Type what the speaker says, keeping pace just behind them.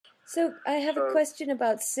So I have a question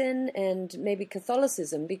about sin and maybe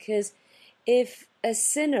Catholicism, because if a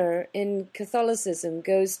sinner in Catholicism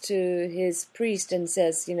goes to his priest and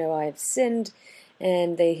says, I've sinned,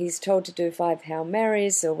 and he's told to do 5 Hail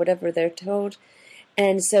Marys or whatever they're told,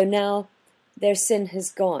 and so now their sin has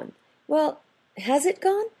gone. Well, has it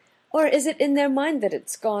gone? Or is it in their mind that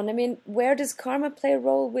it's gone? I mean, where does karma play a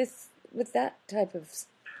role with that type of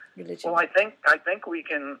religion? Well, I think we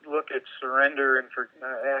can look at surrender and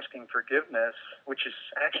asking forgiveness, which is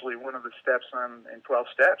actually one of the steps in 12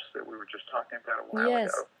 steps that we were just talking about a while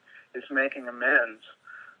ago, is making amends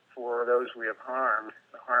for those we have harmed,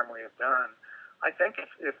 the harm we have done. I think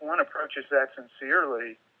if one approaches that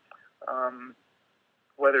sincerely,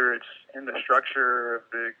 whether it's in the structure of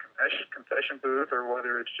the confession booth or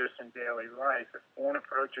whether it's just in daily life, if one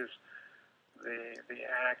approaches the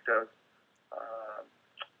act of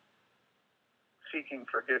seeking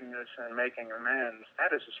forgiveness and making amends,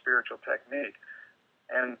 that is a spiritual technique.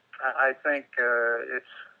 And I think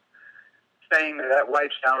it's saying that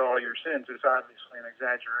wipes out all your sins is obviously an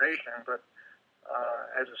exaggeration, but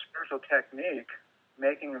as a spiritual technique,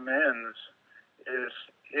 making amends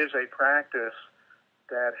is a practice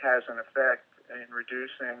that has an effect in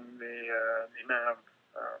reducing the amount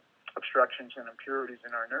of obstructions and impurities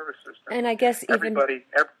in our nervous system. And I guess everybody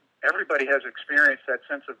has experienced that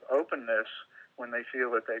sense of openness when they feel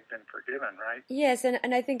that they've been forgiven, right? Yes,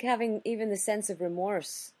 and I think having even the sense of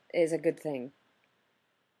remorse is a good thing.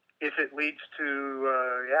 If it leads to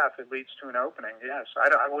an opening, yes.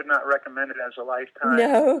 I would not recommend it as a lifetime.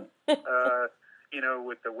 No.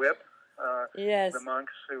 With the whip. Yes. The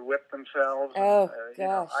monks who whip themselves. Oh,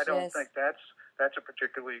 gosh, I don't think that's a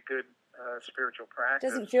particularly good spiritual practice.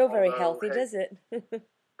 Doesn't feel very healthy, does it?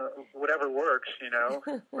 Whatever works,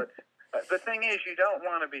 But the thing is, you don't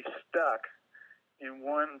want to be stuck in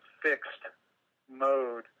one fixed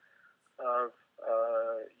mode of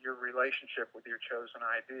your relationship with your chosen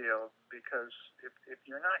ideal, because if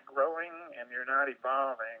you're not growing and you're not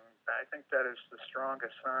evolving, I think that is the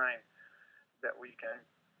strongest sign that we can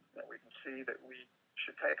see that we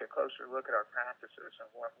should take a closer look at our practices and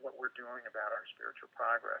what we're doing about our spiritual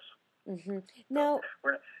progress. Mm-hmm. Now,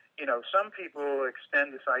 some people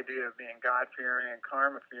extend this idea of being God-fearing and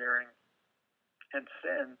karma-fearing and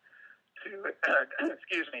sin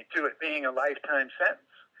to it being a lifetime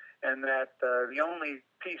sentence, and that the only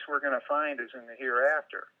peace we're going to find is in the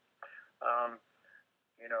hereafter.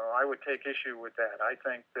 I would take issue with that. I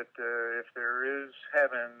think that if there is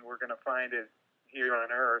heaven, we're going to find it here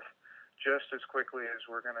on earth just as quickly as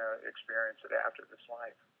we're going to experience it after this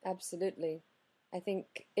life. Absolutely. I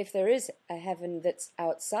think if there is a heaven that's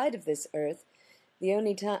outside of this earth, the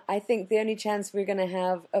only chance we're going to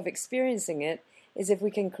have of experiencing it is if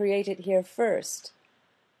we can create it here first.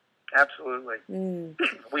 Absolutely. Mm.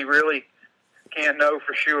 We really can't know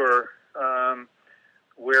for sure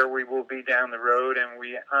where we will be down the road, and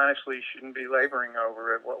we honestly shouldn't be laboring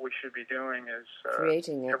over it. What we should be doing is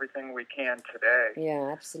creating it. Everything we can today.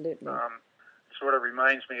 Yeah, absolutely. Sort of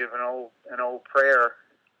reminds me of an old prayer.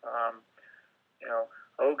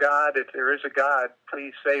 Oh God, if there is a God,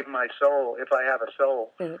 please save my soul if I have a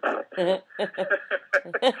soul.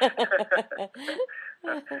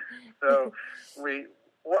 So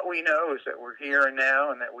what we know is that we're here and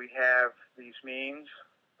now, and that we have these means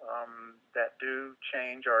that do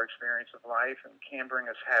change our experience of life and can bring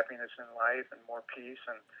us happiness in life and more peace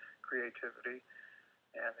and creativity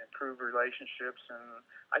and improve relationships. And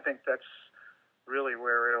I think that's really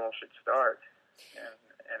where it all should start.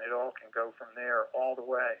 And it all can go from there all the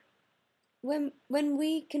way. When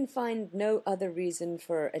we can find no other reason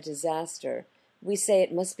for a disaster, we say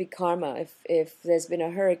it must be karma. If there's been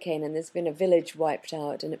a hurricane and there's been a village wiped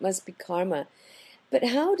out, and it must be karma. But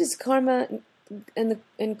how does karma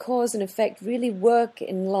and cause and effect really work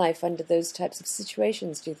in life under those types of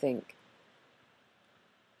situations, do you think?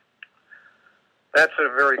 That's a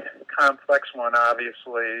very complex one,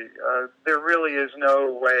 obviously. There really is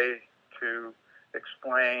no way to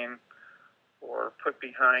explain or put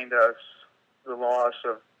behind us the loss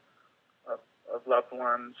of loved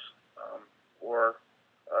ones or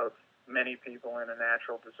of many people in a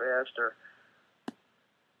natural disaster.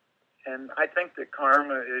 And I think that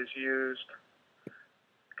karma is used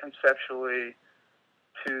conceptually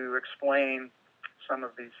to explain some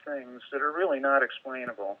of these things that are really not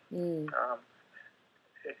explainable. And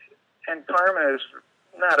karma is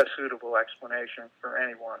not a suitable explanation for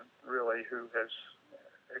anyone, really, who has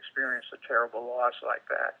experienced a terrible loss like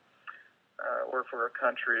that, or for a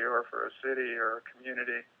country, or for a city, or a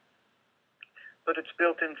community. But it's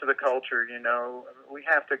built into the culture, We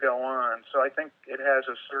have to go on. So I think it has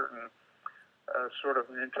a certain sort of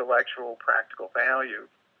an intellectual, practical value.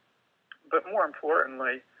 But more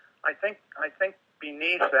importantly, I think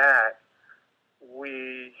beneath that,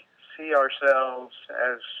 we see ourselves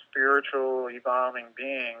as spiritual, evolving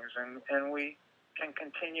beings, and we can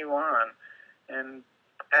continue on. And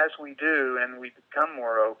as we do, and we become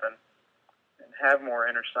more open and have more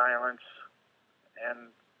inner silence and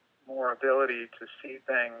more ability to see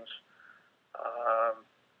things,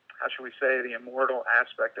 how should we say, the immortal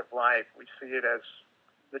aspect of life. We see it as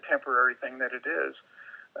the temporary thing that it is.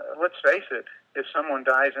 Let's face it, if someone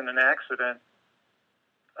dies in an accident,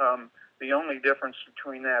 the only difference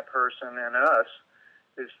between that person and us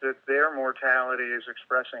is that their mortality is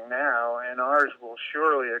expressing now, and ours will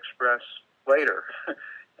surely express later,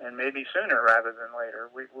 and maybe sooner rather than later.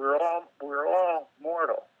 We're all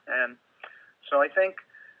mortal, and so I think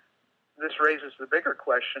this raises the bigger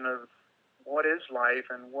question of what is life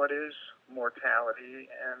and what is mortality,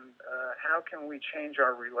 and how can we change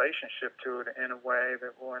our relationship to it in a way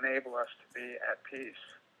that will enable us to be at peace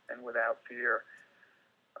and without fear.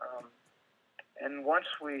 And once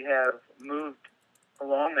we have moved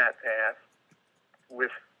along that path with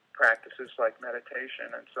practices like meditation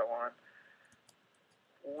and so on,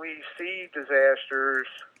 we see disasters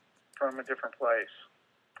from a different place.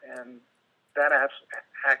 And that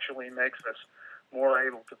actually makes us more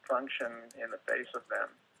able to function in the face of them.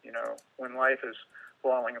 You know, when life is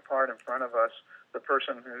falling apart in front of us, the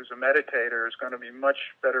person who's a meditator is going to be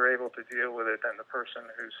much better able to deal with it than the person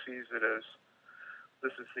who sees it as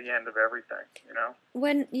this is the end of everything, you know?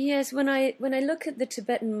 When I look at the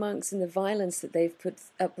Tibetan monks and the violence that they've put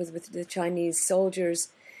up with the Chinese soldiers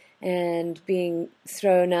and being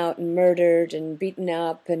thrown out and murdered and beaten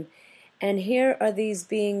up, and here are these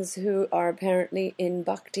beings who are apparently in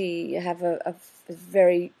Bhakti, have a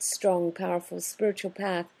very strong, powerful spiritual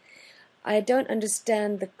path. I don't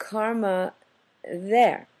understand the karma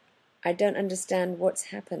there. I don't understand what's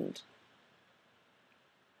happened.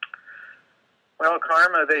 Well,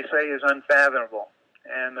 karma, they say, is unfathomable,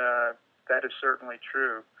 and that is certainly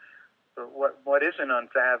true. But what isn't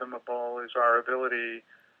unfathomable is our ability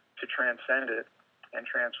to transcend it and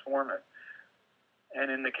transform it. And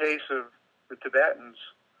in the case of the Tibetans,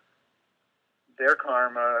 their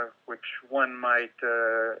karma, which one might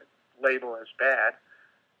label as bad,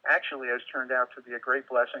 actually has turned out to be a great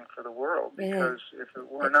blessing for the world, because if it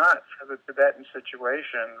were not for the Tibetan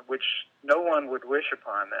situation, which no one would wish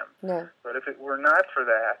upon them, but if it were not for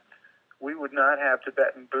that, we would not have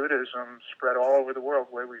Tibetan Buddhism spread all over the world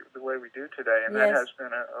the way we do today, and that has been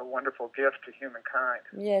a wonderful gift to humankind.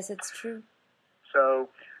 Yes, it's true. So,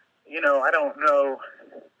 you know, I don't know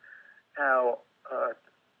how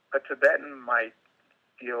a Tibetan might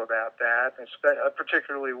feel about that,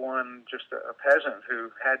 particularly one, just a peasant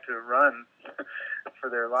who had to run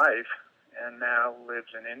for their life and now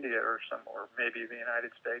lives in India or maybe the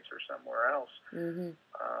United States or somewhere else. Mm-hmm.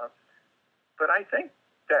 But I think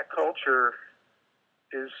that culture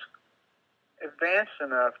is advanced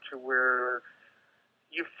enough to where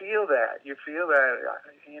you feel that.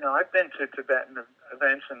 You know, I've been to Tibetan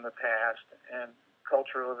events in the past and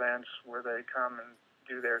cultural events where they come and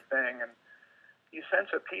do their thing, and you sense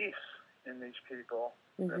a peace in these people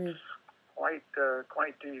that's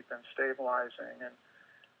quite deep and stabilizing, and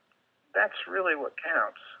that's really what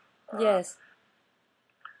counts. Yes.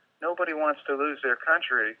 Nobody wants to lose their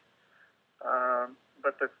country,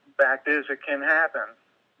 but the fact is it can happen.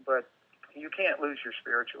 But you can't lose your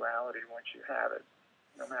spirituality once you have it,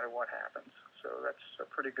 no matter what happens. So that's a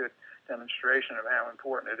pretty good demonstration of how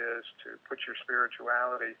important it is to put your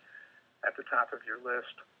spirituality at the top of your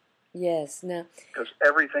list. Yes, now... because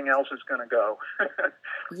everything else is going to go.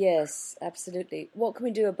 Yes, absolutely. What can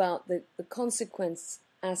we do about the consequence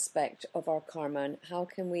aspect of our karma, and how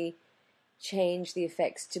can we change the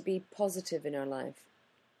effects to be positive in our life?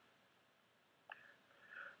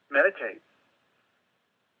 Meditate.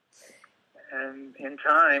 And in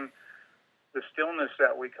time, the stillness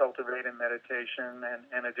that we cultivate in meditation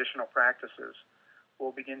and additional practices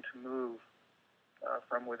will begin to move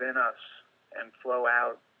from within us and flow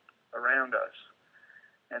out around us.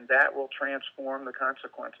 And that will transform the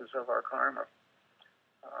consequences of our karma.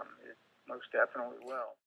 It most definitely will.